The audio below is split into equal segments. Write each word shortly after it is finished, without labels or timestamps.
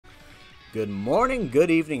Good morning, good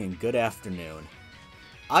evening, and good afternoon.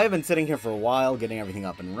 I have been sitting here for a while, getting everything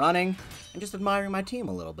up and running, and just admiring my team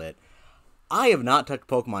a little bit. I have not touched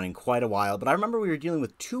Pokemon in quite a while, but I remember we were dealing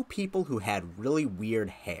with two people who had really weird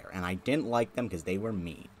hair, and I didn't like them because they were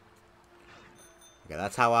mean. Okay,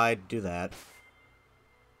 that's how I do that.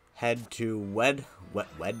 Head to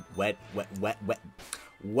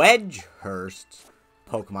Wedgehurst's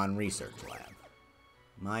Pokemon Research Lab.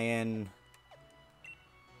 Am I in?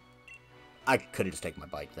 I could have just taken my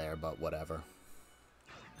bike there, but whatever.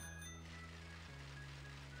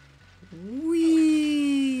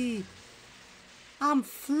 Whee! I'm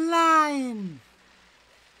flying!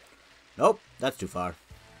 Nope, that's too far.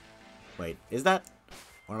 Wait, is that?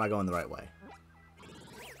 Or am I going the right way?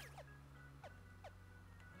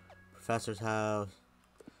 Professor's house.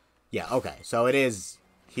 Yeah, okay, so it is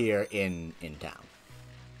here in town.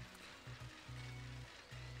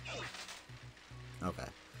 Okay.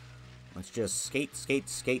 Let's just skate,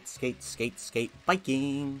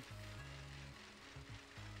 biking.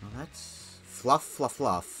 Well, that's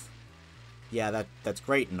fluff. Yeah, that's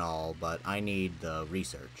great and all, but I need the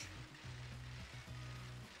research.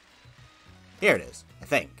 Here it is, I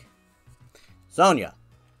think. Sonia,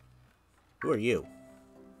 who are you?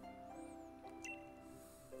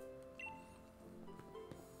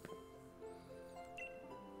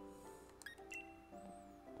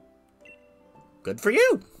 Good for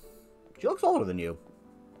you. She looks older than you.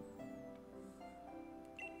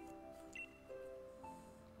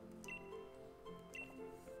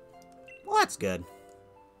 Well, that's good.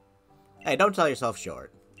 Hey, don't sell yourself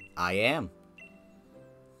short. I am.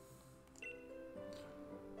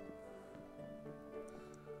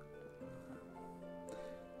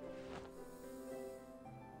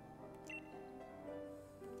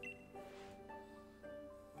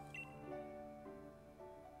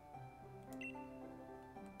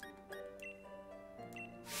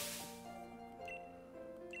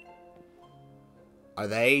 Are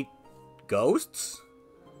they ghosts?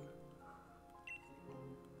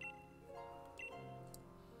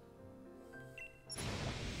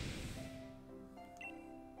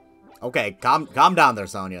 Okay, calm down there,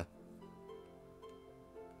 Sonia.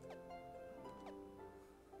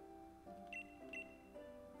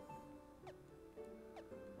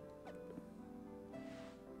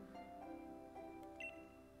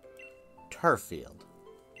 Turf field.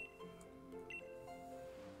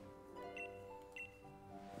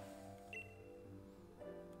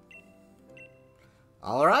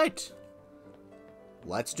 Alright.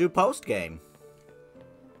 Let's do post-game.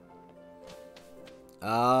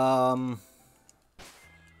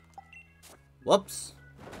 Whoops.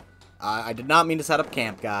 I did not mean to set up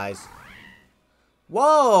camp, guys.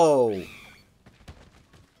 Whoa!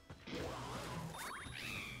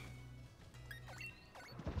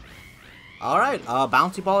 Alright,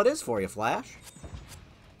 bouncy ball it is for you, Flash.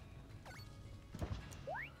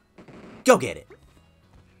 Go get it.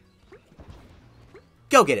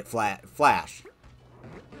 Go get it, Flash.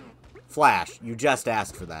 Flash, you just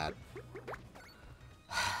asked for that.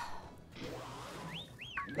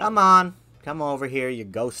 Come on. Come over here, you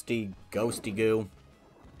ghosty goo.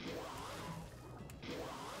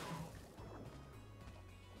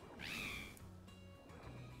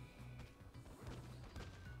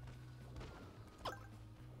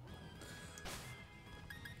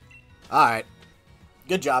 Alright.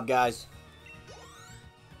 Good job, guys.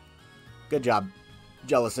 Good job,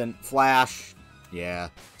 Jellison. Flash. Yeah.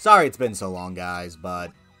 Sorry it's been so long, guys,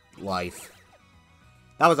 but life.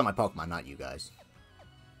 That was on my Pokemon, not you guys.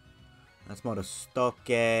 That's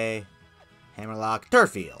Motostoke. Hammerlock.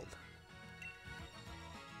 Turfield.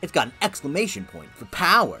 It's got an exclamation point for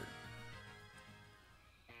power.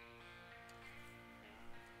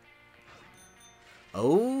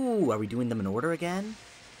 Oh, are we doing them in order again?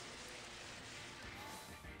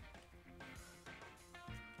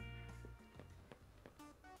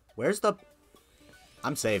 Where's the...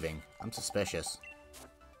 I'm saving. I'm suspicious.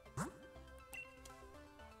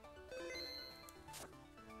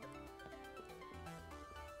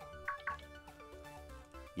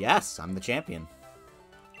 Yes, I'm the champion.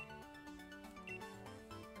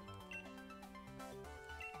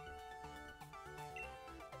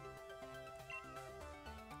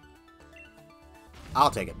 I'll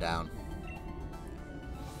take it down.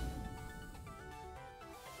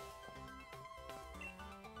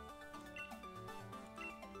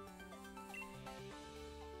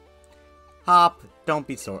 Hop, don't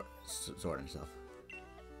be sorting yourself.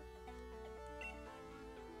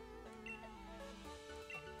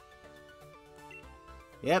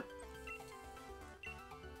 Yep.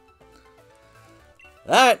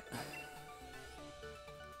 Alright.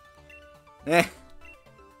 Eh.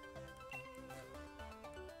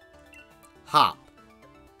 Hop.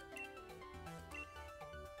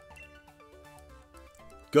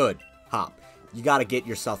 Good. Hop. You gotta get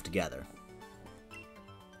yourself together.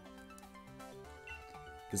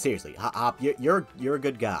 Cause seriously, Hop, you're a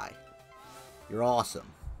good guy. You're awesome.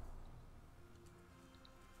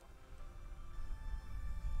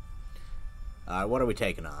 Alright, what are we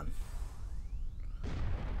taking on?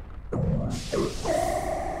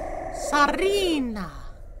 Sarina!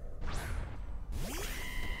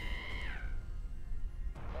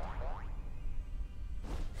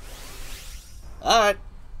 Alright.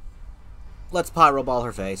 Let's pyro ball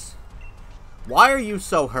her face. Why are you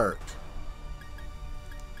so hurt?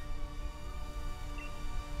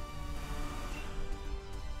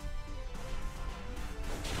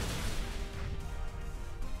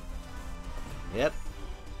 Yep.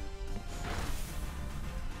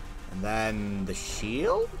 And then the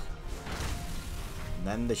shield? And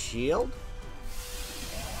then the shield?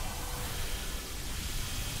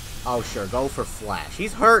 Oh, sure, go for Flash.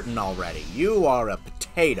 He's hurting already. You are a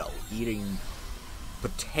potato eating,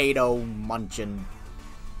 potato munching.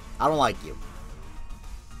 I don't like you.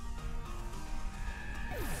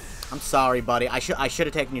 I'm sorry, buddy. I should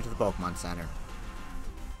have taken you to the Pokemon Center.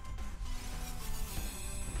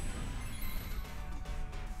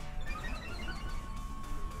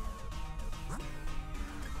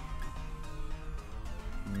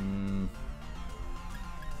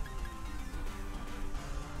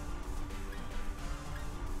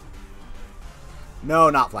 No,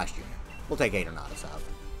 not Flash Jr. We'll take Aedonatus out.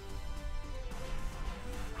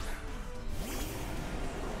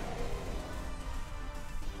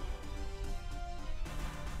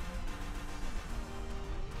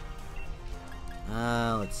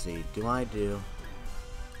 Let's see. Do I do...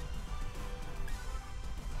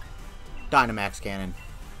 Dynamax Cannon.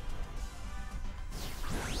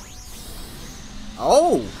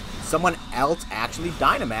 Oh! Someone else actually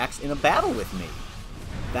Dynamax in a battle with me.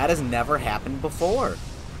 That has never happened before.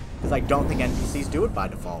 Because I don't think NPCs do it by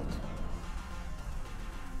default.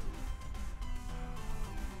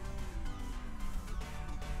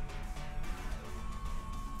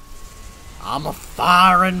 I'm a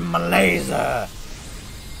firing my laser!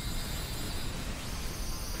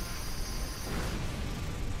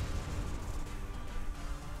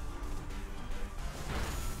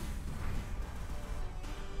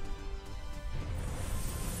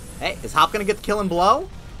 Hey, is Hop gonna get the killing blow?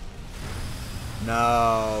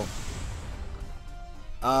 No.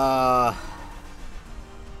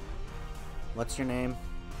 What's your name?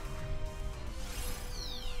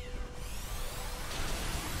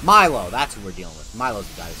 Milo, that's who we're dealing with. Milo's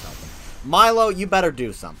the guy who's helping. Milo, you better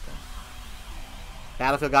do something.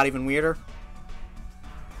 Battlefield got even weirder.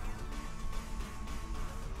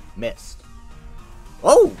 Missed.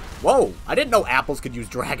 Oh! Whoa! I didn't know apples could use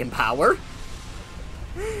dragon power.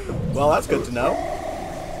 Well, that's good to know.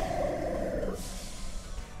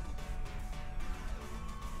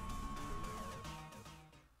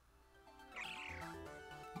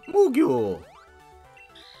 Mugyul.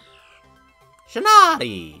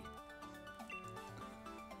 Shinari.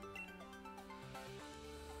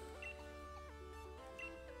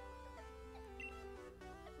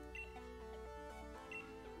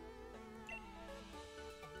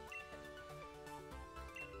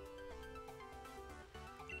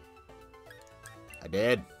 I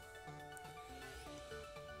did.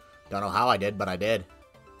 Don't know how I did, but I did.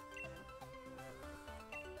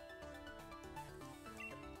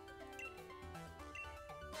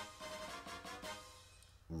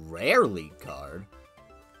 Rare League card?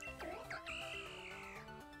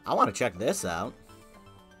 I want to check this out.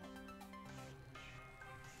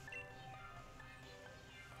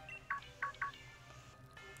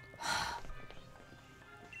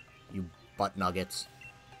 You butt nuggets.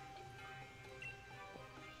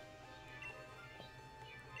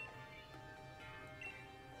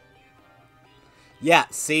 Yeah,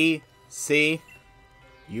 see?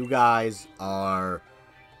 You guys are...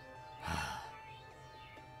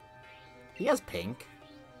 He has pink.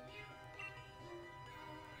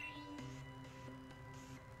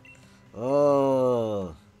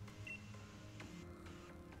 Oh.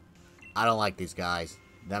 I don't like these guys.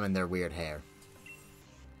 Them and their weird hair.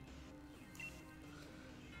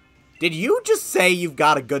 Did you just say you've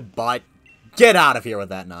got a good butt? Get out of here with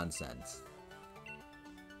that nonsense.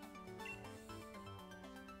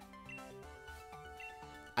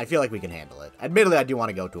 I feel like we can handle it. Admittedly, I do want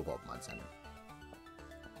to go to a Pokemon Center.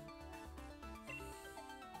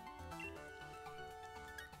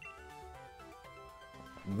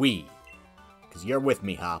 We. Because you're with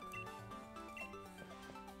me, Hop.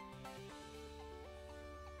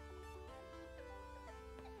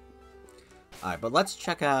 Alright, but let's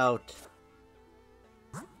check out...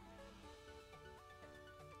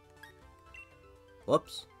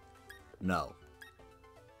 Whoops. No.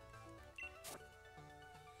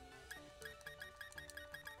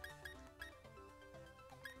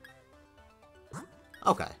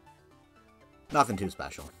 Okay. Nothing too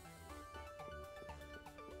special.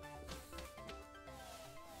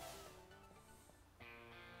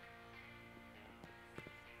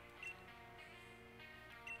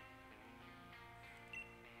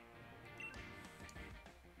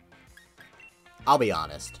 I'll be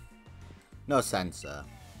honest. No sense,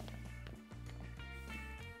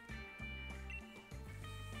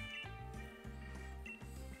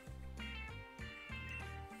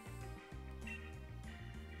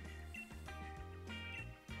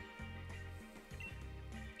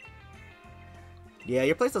 Yeah,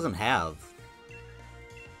 your place doesn't have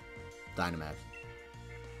Dynamax.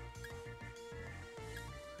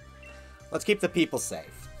 Let's keep the people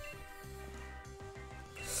safe.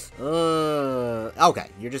 Okay,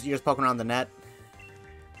 you're just poking around the net.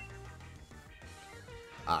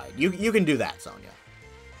 Alright, you can do that, Sonya.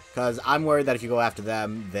 Because I'm worried that if you go after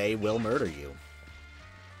them, they will murder you.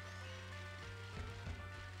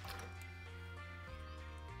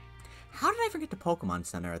 How did I forget the Pokemon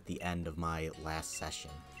Center at the end of my last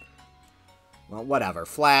session? Well, whatever.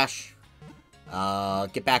 Flash.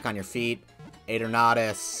 Get back on your feet.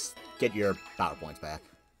 Aeternatus. Get your power points back.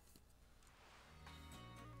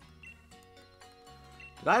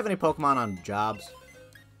 Did I have any Pokemon on jobs?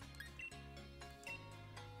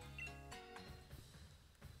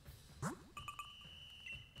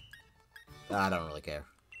 I don't really care.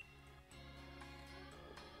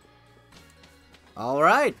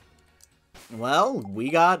 Alright. Well, we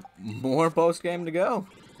got more post-game to go.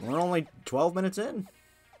 We're only 12 minutes in.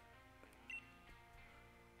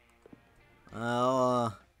 Yeah,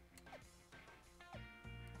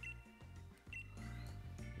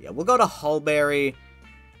 we'll go to Hulberry.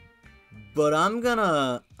 But I'm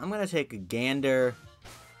gonna take a gander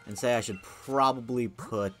and say I should probably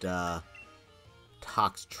put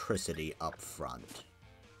Toxtricity up front.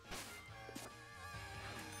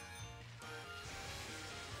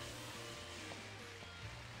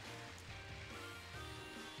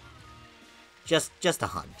 Just a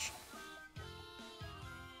hunch.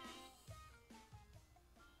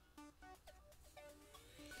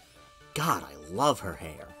 God, I love her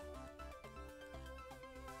hair.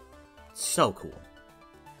 So cool.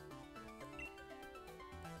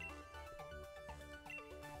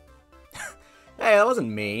 Hey, that wasn't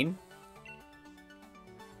mean.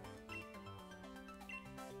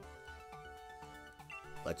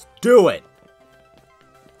 Let's do it!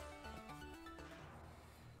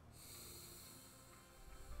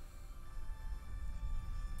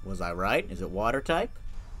 Was I right? Is it water type?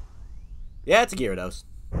 Yeah, it's a Gyarados.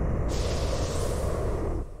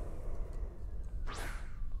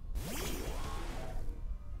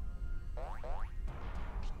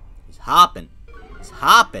 He's hopping. He's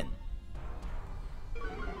hopping.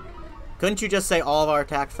 Couldn't you just say all of our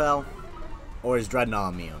attack fell? Or is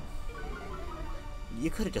Dreadnought immune? You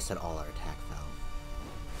could have just said all our attack fell.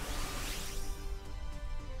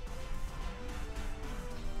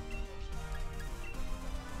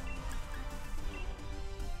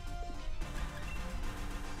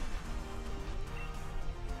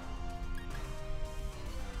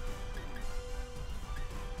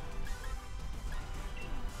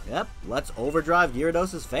 Yep, let's overdrive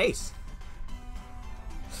Gyarados' face.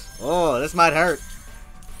 Oh, this might hurt.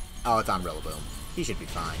 Oh, it's on Rillaboom. He should be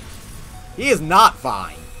fine. He is not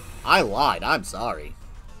fine. I lied. I'm sorry.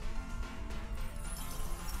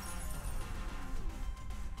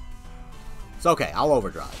 It's okay. I'll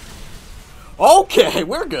overdrive. Okay,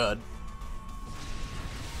 we're good.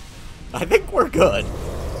 I think we're good.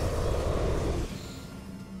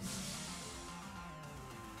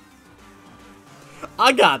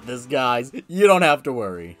 I got this, guys. You don't have to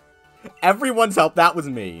worry. Everyone's help. That was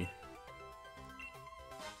me.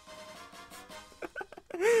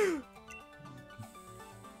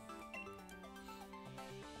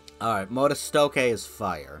 Alright, Motostoke is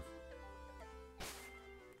fire.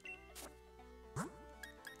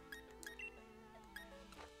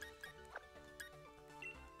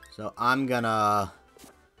 So I'm gonna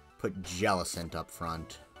put Jellicent up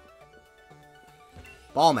front.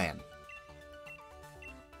 Ballman.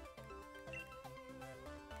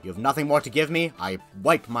 You have nothing more to give me? I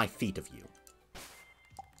wipe my feet of you.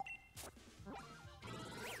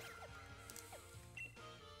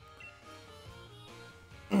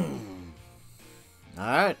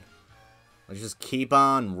 Alright. Let's just keep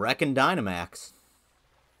on wrecking Dynamax.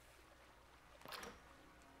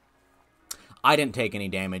 I didn't take any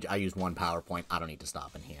damage. I used one power point. I don't need to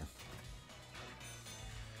stop in here.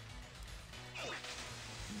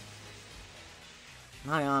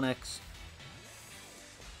 Hi, Onyx.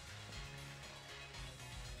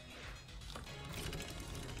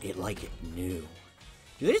 It like it knew.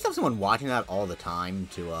 Do they just have someone watching that all the time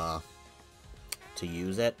to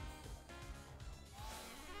use it?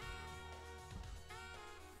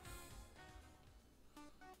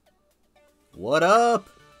 What up?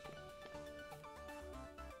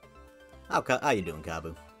 How you doing,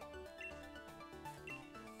 Kabu?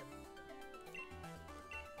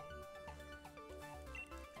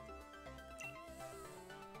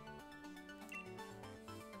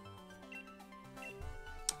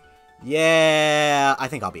 Yeah, I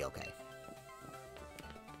think I'll be okay.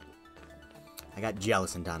 I got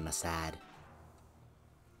Jellicent on my side.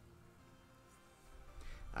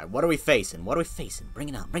 Alright, what are we facing? What are we facing? Bring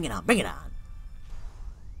it on, bring it on, bring it on!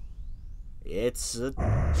 It's a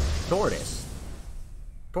tortoise.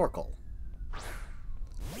 Torkoal.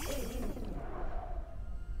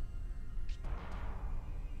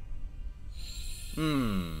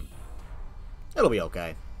 It'll be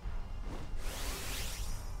okay.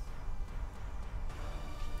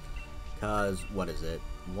 Cause, what is it?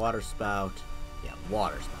 Water spout. Yeah,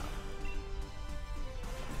 water spout.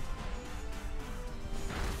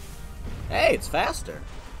 Hey, it's faster.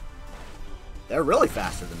 They're really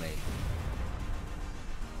faster than me.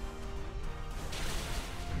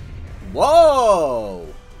 Whoa!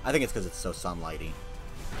 I think it's because it's so sunlighty.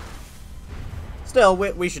 Still,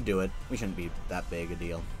 we should do it. We shouldn't be that big a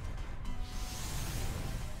deal.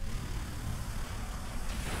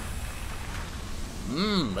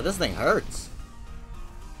 But this thing hurts.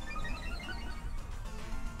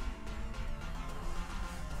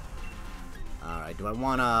 Alright, do I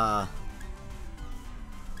wanna...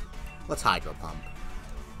 Let's Hydro Pump.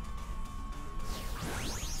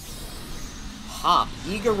 Hop,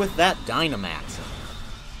 eager with that Dynamax.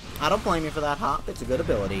 I don't blame you for that, Hop. It's a good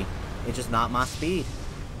ability. It's just not my speed.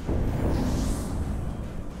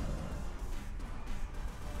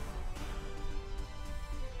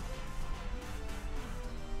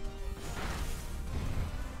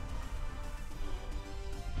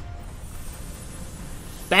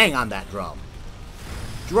 Bang on that drum.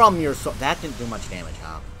 Drum your soul. That didn't do much damage,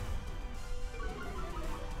 Hop.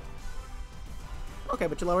 Okay,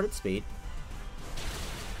 but you lowered its speed.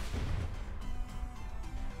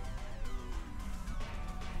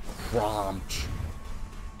 Crunch.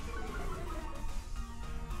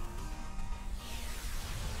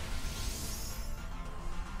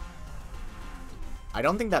 I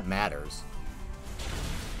don't think that matters.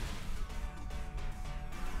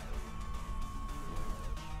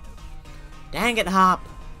 Dang it, Hop.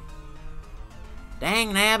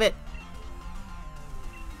 Dang nabbit.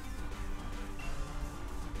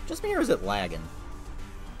 Just me, or is it lagging?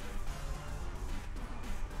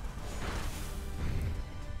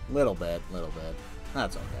 Little bit.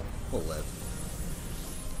 That's okay. We'll live.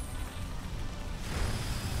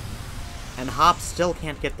 And Hop still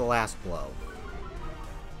can't get the last blow.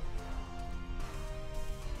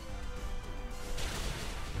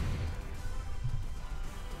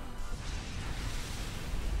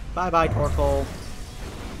 Bye-bye, Torkoal.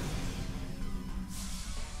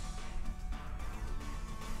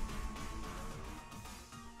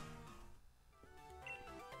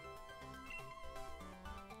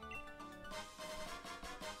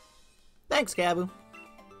 Thanks, Kabu.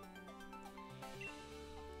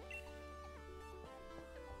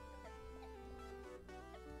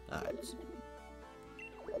 Alright.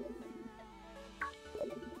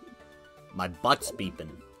 My butt's beeping.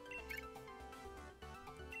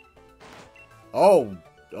 Oh,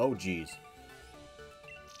 jeez.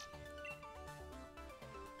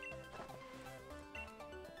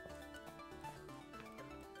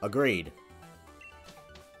 Agreed.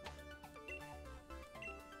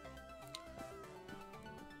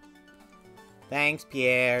 Thanks,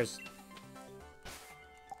 Pierres.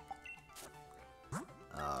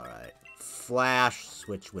 Alright. Flash,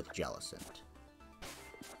 switch with Jellicent.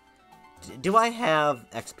 Do I have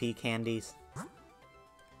XP candies?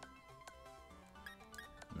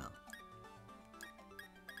 No.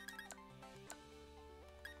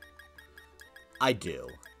 I do.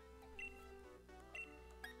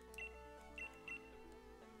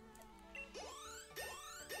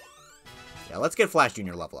 Yeah, let's get Flash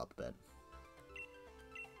Jr. level up a bit.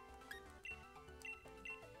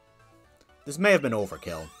 This may have been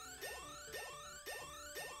overkill.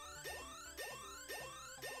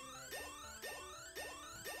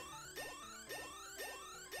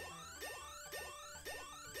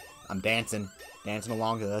 I'm dancing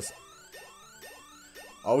along to this.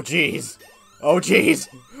 Oh, jeez. Oh, jeez.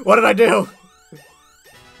 What did I do?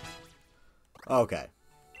 Okay.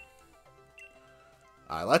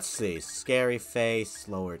 Alright, let's see. Scary face,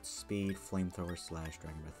 lowered speed, flamethrower slash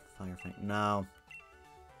dragon breath, fire fang. No.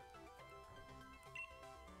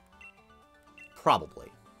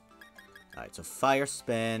 Probably. Alright, so fire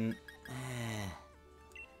spin.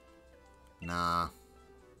 Nah.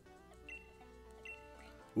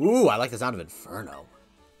 Ooh, I like the sound of Inferno.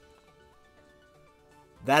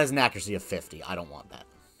 That is an accuracy of 50. I don't want that.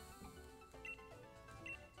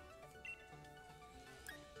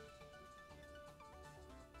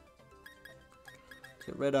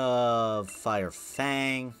 Get rid of Fire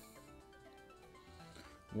Fang.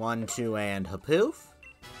 1, 2, and Hapoof.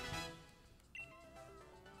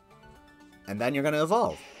 And then you're going to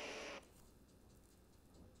evolve.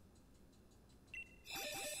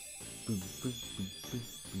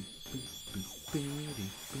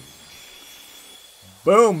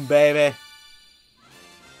 Boom, baby!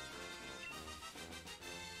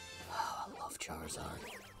 Oh, I love Charizard.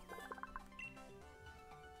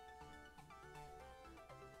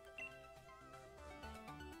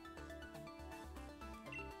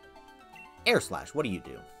 Air Slash, what do you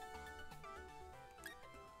do?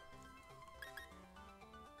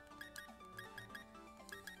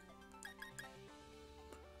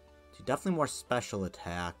 Definitely more special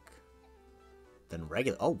attack than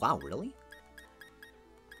regular. Oh, wow, really?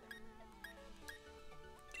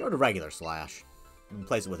 Go to regular Slash. And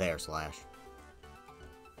replace it with Air Slash.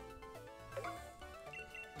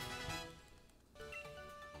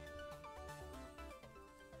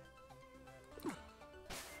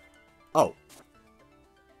 Oh.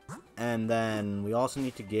 And then we also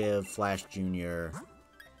need to give Flash Jr.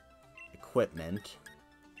 equipment.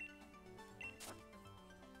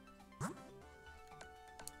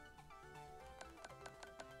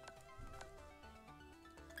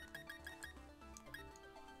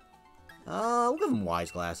 We'll give him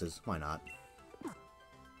Wise Glasses. Why not?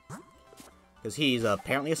 Because he's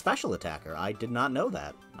apparently a special attacker. I did not know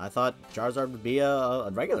that. I thought Charizard would be a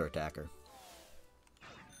regular attacker.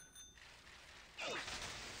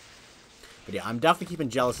 But yeah, I'm definitely keeping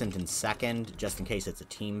Jellicent in second, just in case it's a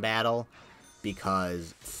team battle.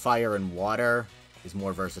 Because Fire and Water is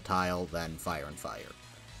more versatile than Fire and Fire.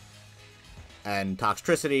 And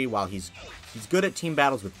Toxtricity, while he's good at team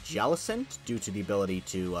battles with Jellicent, due to the ability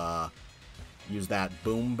to use that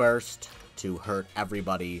Boom Burst to hurt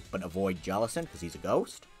everybody but avoid Jellicent, because he's a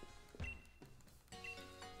ghost.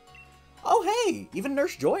 Oh, hey! Even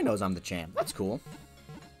Nurse Joy knows I'm the champ. That's cool.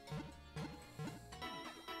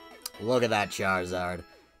 Look at that Charizard.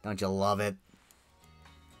 Don't you love it?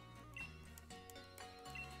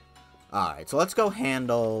 Alright, so let's go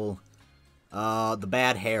handle the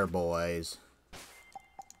bad hair boys.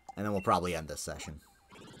 And then we'll probably end this session.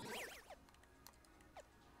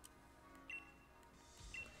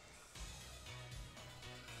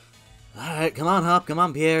 Alright, come on, Hop. Come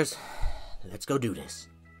on, Piers. Let's go do this.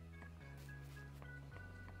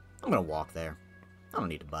 I'm gonna walk there. I don't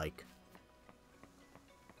need a bike.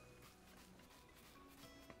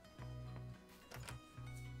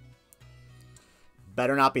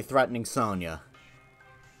 Better not be threatening Sonya.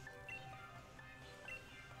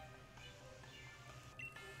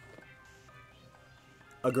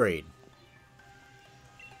 Agreed.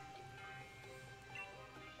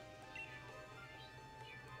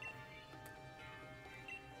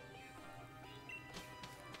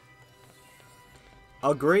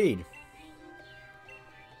 Agreed.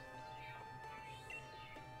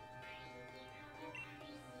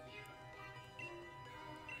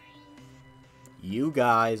 You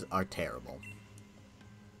guys are terrible.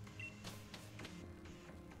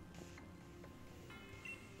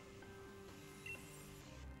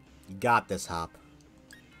 You got this, Hop.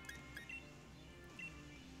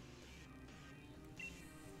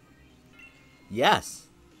 Yes.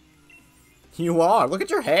 You are. Look at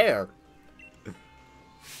your hair.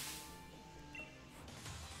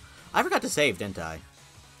 I forgot to save, didn't I?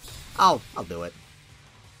 I'll do it.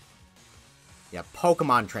 Yeah,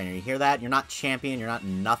 Pokemon trainer. You hear that? You're not champion. You're not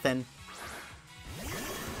nothing.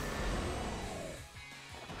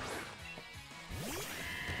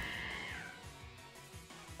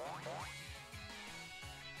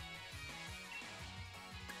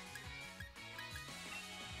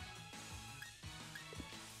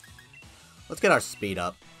 Let's get our speed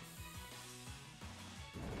up.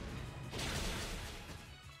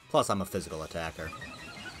 Plus, I'm a physical attacker.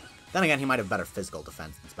 Then again, he might have better physical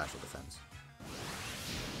defense than special defense.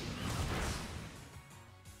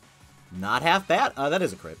 Not half bad. That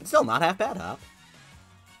is a crit. It's still not half bad, Hop.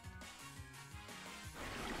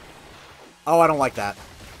 Oh, I don't like that.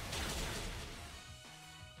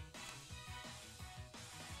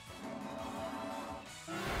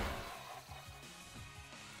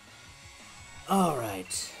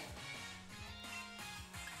 Alright.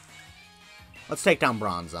 Let's take down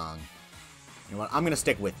Bronzong. You know what? I'm gonna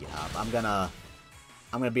stick with you, Hop. I'm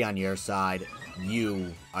gonna be on your side.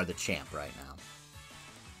 You are the champ right now.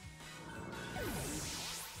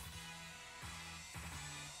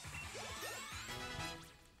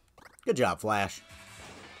 Good job, Flash.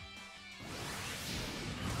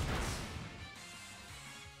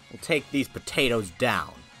 We'll take these potatoes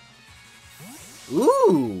down.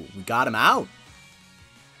 Ooh, we got him out.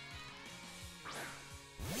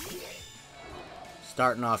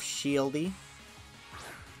 Starting off shieldy.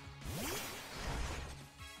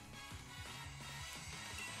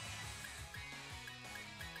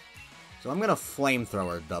 So I'm gonna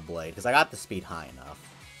flamethrower Doublade, because I got the speed high enough.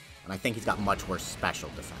 And I think he's got much worse special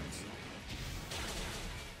defense.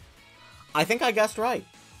 I think I guessed right.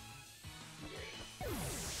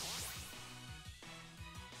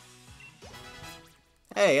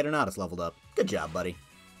 Hey, Adonatus leveled up. Good job, buddy.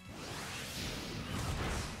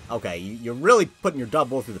 Okay, you're really putting your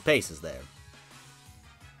double through the paces there.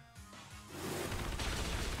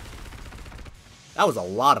 That was a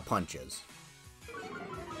lot of punches.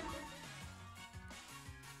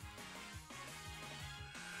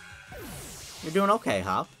 You're doing okay,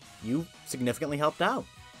 Hop. You significantly helped out.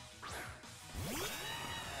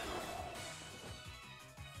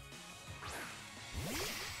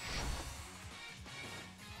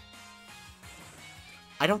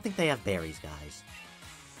 I don't think they have berries, guys.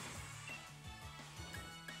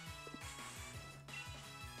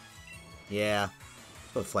 Yeah.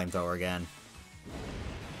 Let's go with Flamethrower again.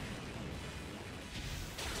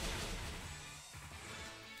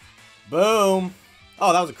 Boom!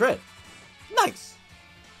 Oh, that was a crit. Nice!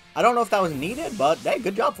 I don't know if that was needed, but hey,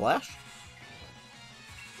 good job, Flash.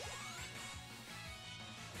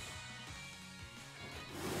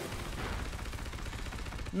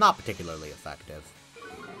 Not particularly effective.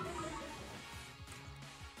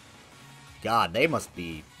 God, they must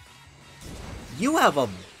be... You have a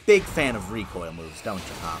big fan of recoil moves, don't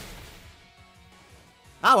you, Hop?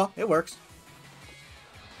 Ah, well, it works.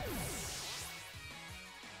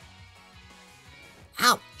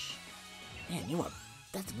 Ouch! Man,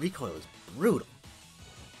 that recoil is brutal.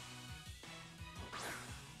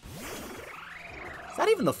 Is that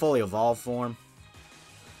even the fully evolved form?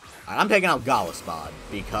 Alright, I'm taking out Galaspod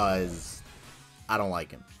because I don't like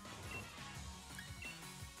him.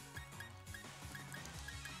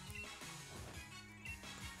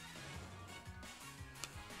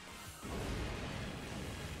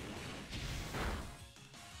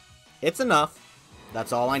 It's enough.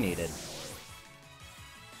 That's all I needed.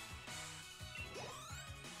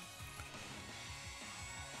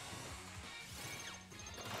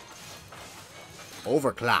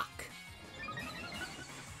 Overclock.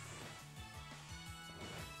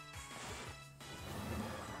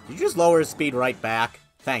 Did you just lower his speed right back?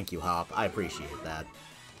 Thank you, Hop. I appreciate that.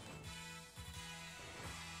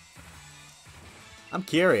 I'm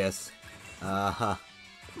curious.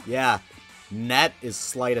 Yeah. Net is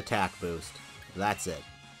slight attack boost. That's it.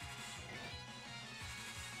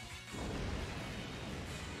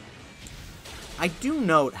 I do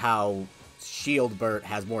note how Shield Bert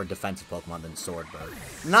has more defensive Pokemon than Sword Bert.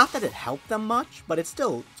 Not that it helped them much, but it's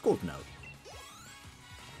cool to note.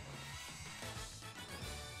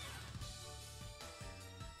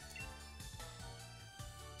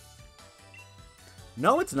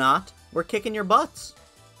 No, it's not. We're kicking your butts.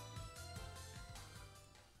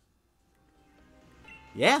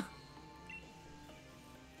 Yeah.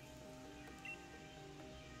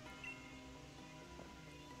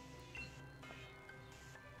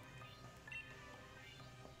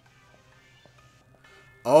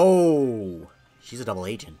 Oh, she's a double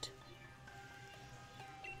agent.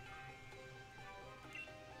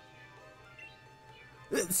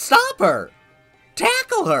 Stop her!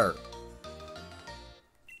 Tackle her!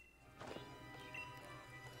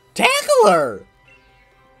 Tackle her!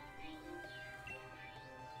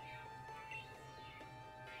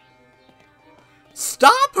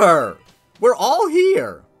 Stop her! We're all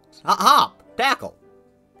here! Hop! Tackle!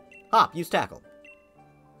 Hop, use tackle.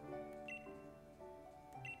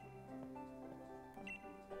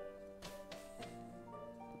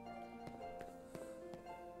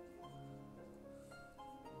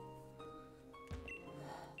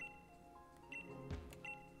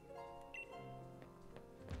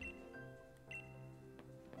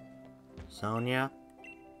 Sonia?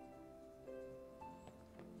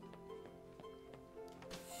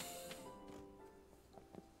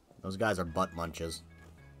 Those guys are butt munches.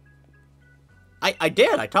 I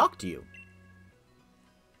did! I talked to you.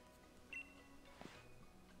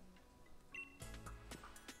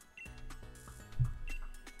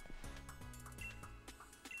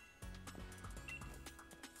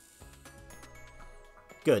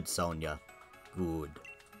 Good, Sonia. Good.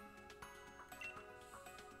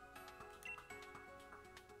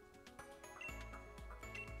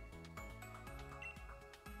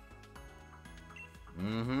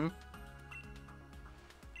 Mm-hmm.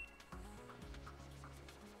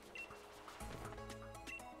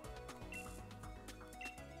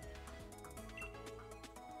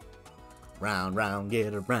 Round, round,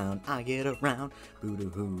 get around, I get around.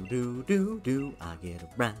 Boo-doo-hoo-doo-doo-doo, I get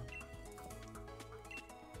around.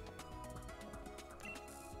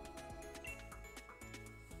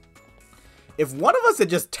 If one of us had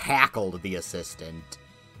just tackled the assistant...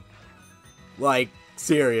 Like,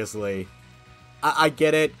 seriously. I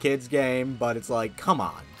get it, kids game, but it's like, come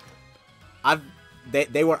on.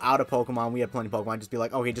 They were out of Pokemon, we had plenty of Pokemon, just be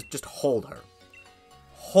like, okay, just hold her.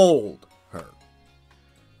 Hold her.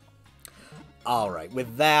 Alright,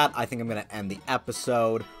 with that, I think I'm going to end the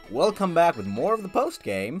episode. We'll come back with more of the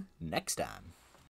post-game next time.